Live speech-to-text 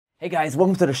Hey guys,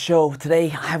 welcome to the show.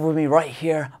 Today I have with me right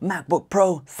here MacBook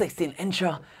Pro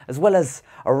 16-incher, as well as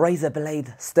a Razer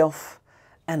Blade Stealth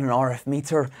and an RF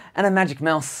meter and a Magic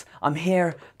Mouse. I'm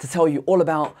here to tell you all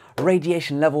about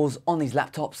radiation levels on these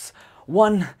laptops.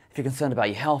 One, if you're concerned about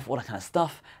your health, all that kind of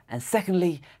stuff. And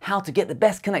secondly, how to get the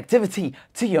best connectivity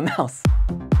to your mouse.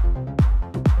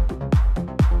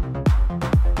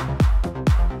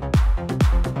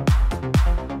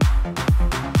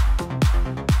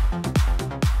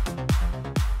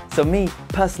 So me,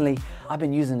 personally, I've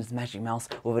been using this Magic Mouse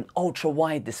with an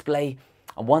ultra-wide display,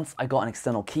 and once I got an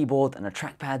external keyboard and a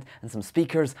trackpad and some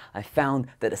speakers, I found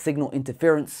that the signal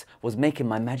interference was making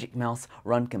my Magic Mouse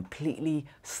run completely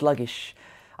sluggish.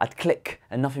 I'd click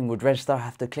and nothing would register. I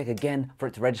have to click again for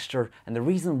it to register, and the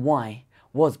reason why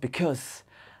was because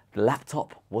the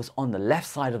laptop was on the left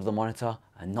side of the monitor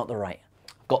and not the right.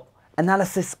 I've got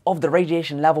analysis of the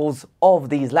radiation levels of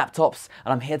these laptops,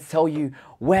 and I'm here to tell you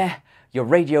where your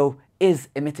radio is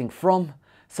emitting from,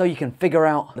 so you can figure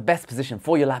out the best position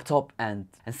for your laptop, and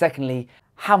secondly,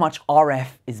 how much RF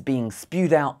is being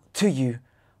spewed out to you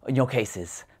in your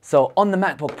cases. So on the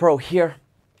MacBook Pro here,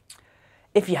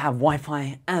 if you have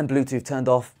Wi-Fi and Bluetooth turned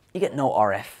off, you get no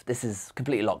RF. This is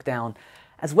completely locked down.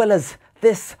 As well as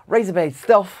this Razer Blade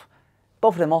Stealth,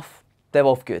 both of them off, they're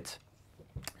both good.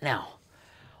 Now,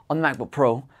 on the MacBook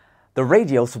Pro, the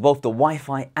radios for both the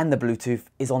Wi-Fi and the Bluetooth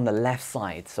is on the left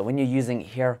side. So when you're using it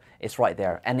here, it's right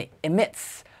there. And it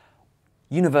emits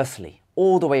universally,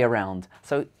 all the way around.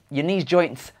 So your knee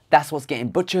joints, that's what's getting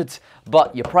butchered.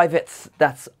 But your privates,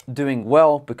 that's doing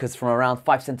well, because from around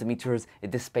 5 centimeters,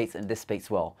 it dissipates and dissipates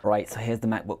well. Right, so here's the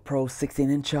MacBook Pro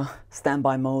 16-incher,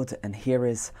 standby mode. And here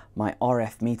is my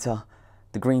RF meter.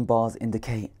 The green bars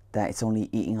indicate that it's only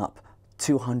eating up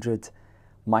 200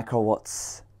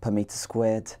 microwatts per meter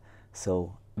squared.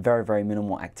 So very, very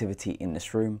minimal activity in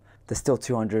this room. There's still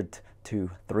 200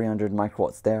 to 300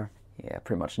 microwatts there. Yeah,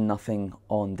 pretty much nothing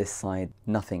on this side.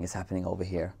 Nothing is happening over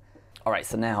here. All right,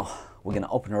 so now we're gonna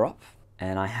open her up.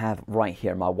 And I have right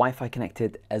here my Wi-Fi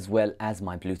connected as well as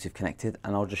my Bluetooth connected.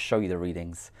 And I'll just show you the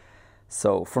readings.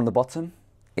 So from the bottom,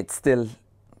 it's still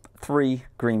 3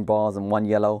 green bars and 1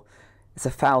 yellow. It's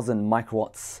 1,000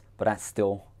 microwatts, but that's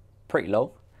still pretty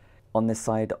low. On this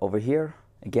side over here,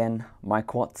 again,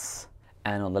 microwatts,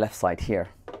 and on the left side here,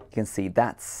 you can see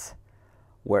that's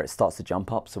where it starts to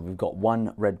jump up. So we've got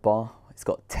 1 red bar, it's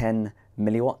got 10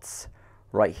 milliwatts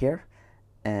right here,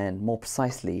 and more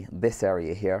precisely, this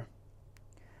area here,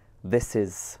 this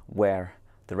is where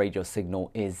the radio signal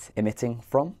is emitting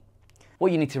from.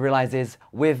 What you need to realize is,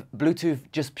 with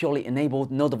Bluetooth just purely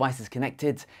enabled, no devices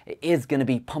connected, it is going to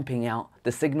be pumping out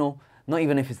the signal. Not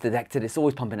even if it's detected, it's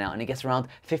always pumping out, and it gets around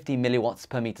 50 milliwatts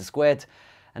per meter squared.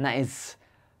 And that is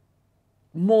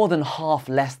more than half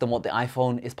less than what the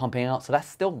iPhone is pumping out. So that's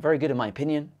still very good in my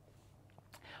opinion.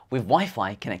 With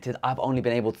Wi-Fi connected, I've only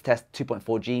been able to test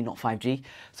 2.4G, not 5G.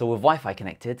 So with Wi-Fi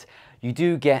connected, you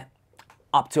do get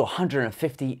up to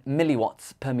 150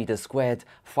 milliwatts per meter squared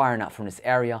firing out from this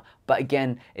area. But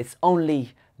again, it's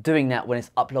only doing that when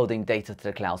it's uploading data to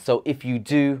the cloud. So if you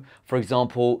do, for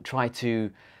example, try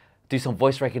to do some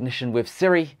voice recognition with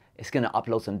Siri, it's going to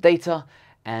upload some data.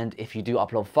 And if you do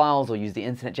upload files or use the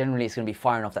internet generally, it's going to be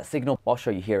firing off that signal. What I'll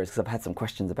show you here is, because I've had some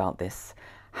questions about this,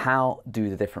 how do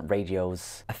the different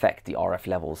radios affect the RF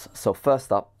levels? So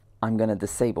first up, I'm going to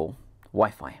disable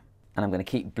Wi-Fi, and I'm going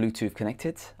to keep Bluetooth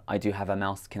connected. I do have a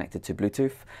mouse connected to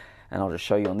Bluetooth, and I'll just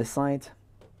show you on this side.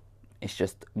 It's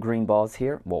just green bars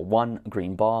here, well, 1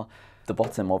 green bar. The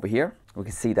bottom over here, we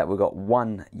can see that we've got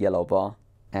 1 yellow bar,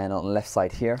 and on the left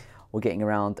side here, we're getting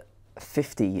around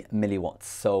 50 milliwatts.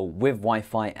 So with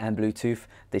Wi-Fi and Bluetooth,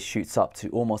 this shoots up to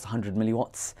almost 100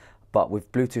 milliwatts, but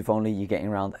with Bluetooth only, you're getting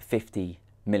around 50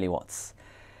 milliwatts.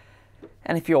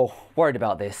 And if you're worried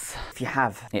about this, if you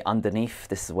have it underneath,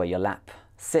 this is where your lap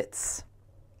sits.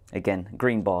 Again,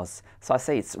 green bars. So I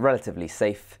say it's relatively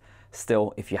safe.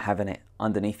 Still, if you're having it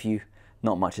underneath you,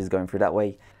 not much is going through that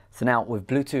way. So now with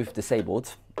Bluetooth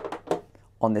disabled,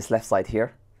 on this left side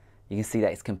here, you can see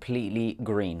that it's completely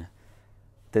green.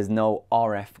 There's no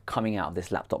RF coming out of this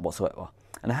laptop whatsoever.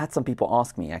 And I had some people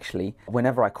ask me, actually,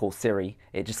 whenever I call Siri,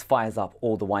 it just fires up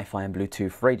all the Wi-Fi and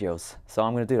Bluetooth radios. So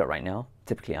I'm going to do that right now.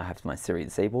 Typically, I have my Siri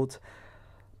disabled,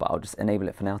 but I'll just enable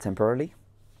it for now temporarily.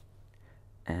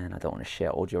 And I don't want to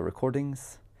share audio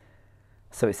recordings.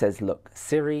 So it says, look,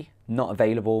 Siri, not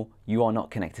available. You are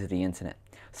not connected to the internet.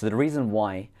 So the reason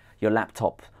why your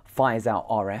laptop fires out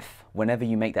RF whenever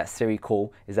you make that Siri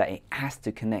call is that it has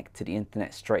to connect to the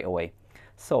internet straight away.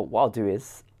 So what I'll do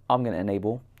is I'm going to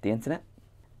enable the internet,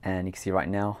 and you can see right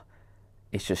now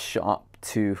it's just shot up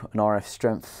to an RF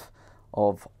strength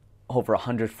of over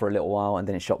 100 for a little while, and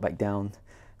then it shot back down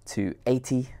to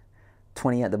 80,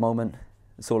 20 at the moment.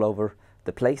 It's all over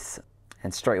the place.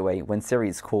 And straight away, when Siri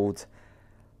is called,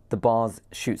 the bars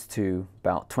shoots to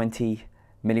about 20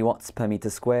 milliwatts per meter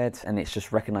squared, and it's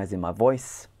just recognizing my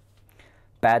voice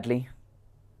badly.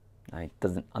 It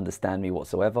doesn't understand me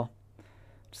whatsoever.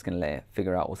 Just gonna let it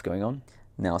figure out what's going on.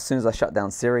 Now, as soon as I shut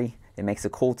down Siri, it makes a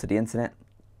call to the internet,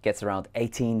 gets around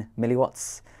 18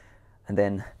 milliwatts, and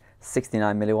then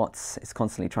 69 milliwatts. It's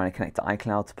constantly trying to connect to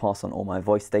iCloud to pass on all my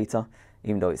voice data,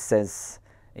 even though it says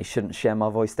it shouldn't share my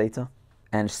voice data.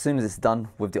 And as soon as it's done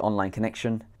with the online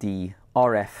connection, the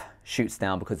RF shoots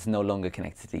down because it's no longer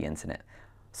connected to the internet.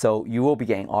 So you will be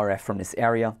getting RF from this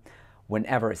area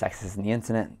whenever it's accessing the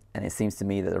internet, and it seems to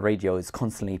me that the radio is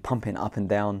constantly pumping up and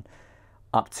down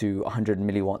up to 100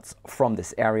 milliwatts from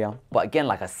this area. But again,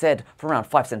 like I said, from around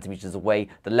 5 centimeters away,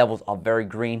 the levels are very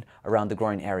green around the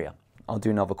groin area. I'll do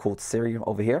another call to Siri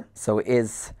over here. So it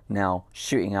is now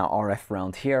shooting out RF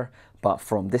around here, but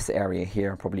from this area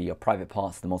here, probably your private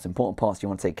parts, the most important parts you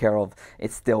want to take care of,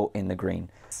 it's still in the green.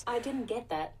 I didn't get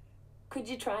that. Could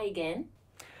you try again?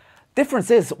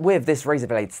 Difference is with this Razer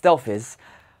Blade Stealth is,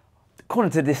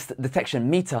 according to this detection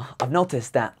meter, I've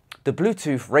noticed that the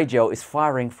Bluetooth radio is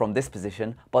firing from this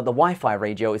position, but the Wi-Fi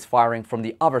radio is firing from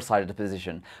the other side of the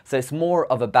position. So it's more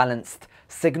of a balanced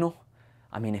signal.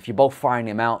 I mean, if you're both firing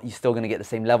them out, you're still going to get the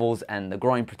same levels, and the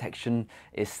groin protection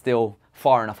is still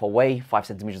far enough away, 5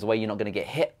 centimeters away, you're not going to get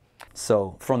hit.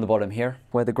 So from the bottom here,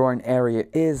 where the groin area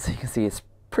is, you can see it's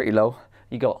pretty low.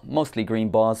 You got mostly green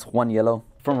bars, one yellow.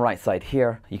 From right side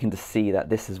here, you can just see that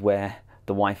this is where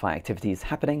the Wi-Fi activity is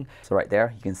happening. So right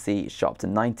there, you can see it shot up to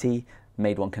 90,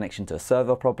 made one connection to a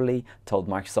server probably, told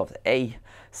Microsoft, A,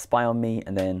 spy on me,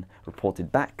 and then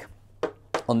reported back.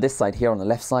 On this side here, on the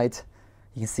left side,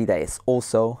 you can see that it's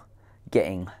also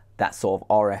getting that sort of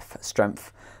RF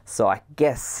strength. So I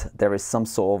guess there is some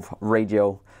sort of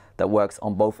radio that works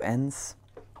on both ends.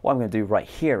 What I'm going to do right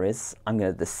here is I'm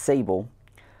going to disable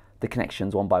the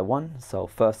connections one by one. So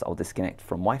first I'll disconnect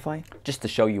from Wi-Fi just to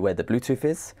show you where the Bluetooth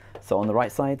is. So on the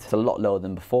right side, it's a lot lower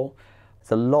than before.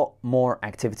 There's a lot more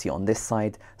activity on this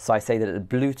side. So I say that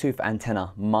the Bluetooth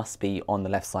antenna must be on the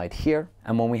left side here.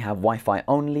 And when we have Wi-Fi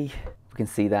only, we can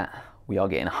see that we are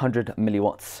getting 100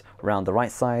 milliwatts around the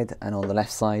right side, and on the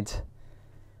left side,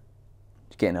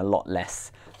 getting a lot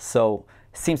less. So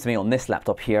it seems to me on this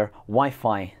laptop here,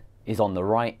 Wi-Fi is on the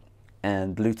right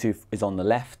and Bluetooth is on the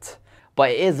left.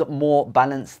 But it is more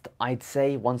balanced, I'd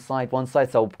say, one side.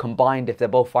 So combined, if they're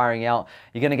both firing out,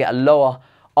 you're gonna get a lower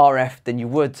RF than you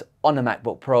would on a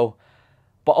MacBook Pro.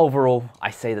 But overall,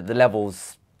 I say that the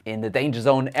levels in the danger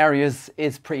zone areas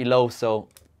is pretty low. So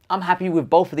I'm happy with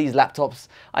both of these laptops.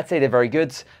 I'd say they're very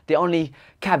good. The only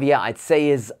caveat I'd say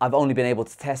is I've only been able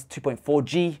to test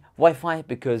 2.4G Wi-Fi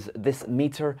because this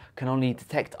meter can only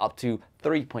detect up to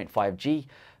 3.5G.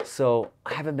 So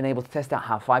I haven't been able to test out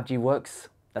how 5G works.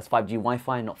 That's 5G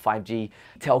Wi-Fi, not 5G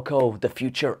telco, the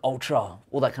future, ultra,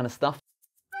 all that kind of stuff.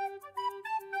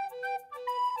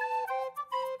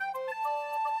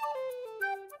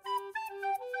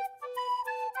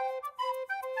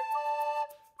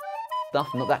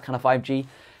 Not that kind of 5G.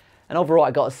 And overall,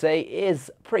 I gotta say, it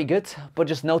is pretty good. But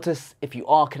just notice, if you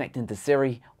are connecting to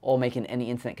Siri or making any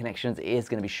internet connections, it is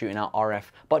gonna be shooting out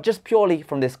RF, but just purely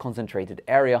from this concentrated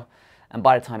area. And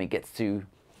by the time it gets to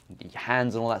your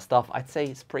hands and all that stuff, I'd say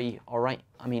it's pretty all right.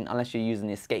 I mean, unless you're using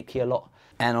the escape key a lot.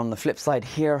 And on the flip side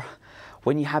here,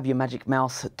 when you have your Magic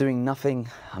Mouse doing nothing,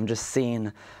 I'm just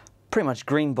seeing pretty much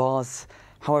green bars.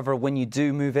 However, when you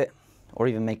do move it or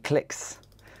even make clicks,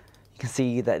 you can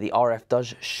see that the RF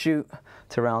does shoot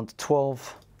to around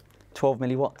 12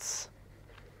 milliwatts.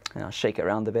 And I'll shake it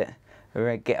around a bit. We're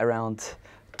gonna get around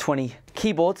 20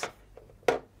 keyboards.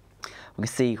 We can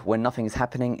see when nothing is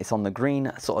happening, it's on the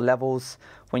green sort of levels.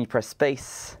 When you press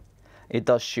space, it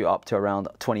does shoot up to around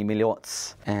 20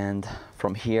 milliwatts. And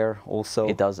from here also,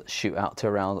 it does shoot out to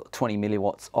around 20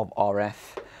 milliwatts of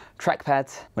RF.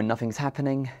 Trackpad, when nothing's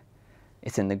happening,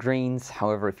 it's in the greens.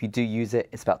 However, if you do use it,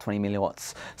 it's about 20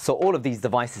 milliwatts. So all of these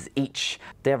devices each,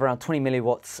 they have around 20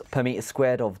 milliwatts per meter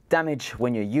squared of damage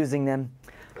when you're using them.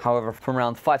 However, from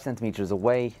around 5 centimeters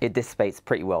away, it dissipates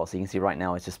pretty well. So you can see right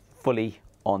now it's just fully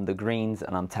on the greens,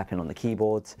 and I'm tapping on the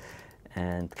keyboard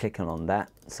and clicking on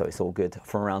that, so it's all good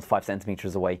from around 5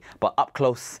 centimeters away. But up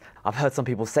close, I've heard some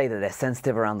people say that they're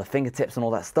sensitive around the fingertips and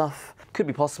all that stuff. Could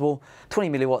be possible. 20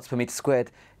 milliwatts per meter squared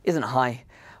isn't high,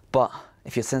 but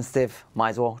if you're sensitive, might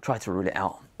as well try to rule it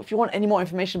out. If you want any more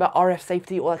information about RF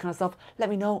safety, all that kind of stuff, let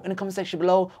me know in the comment section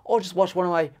below, or just watch one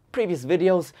of my previous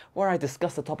videos where I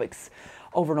discuss the topics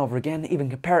over and over again,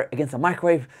 even compare it against a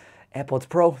microwave, AirPods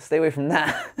Pro, stay away from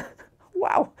that.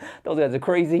 Those guys are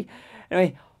crazy.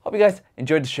 Anyway, hope you guys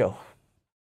enjoyed the show.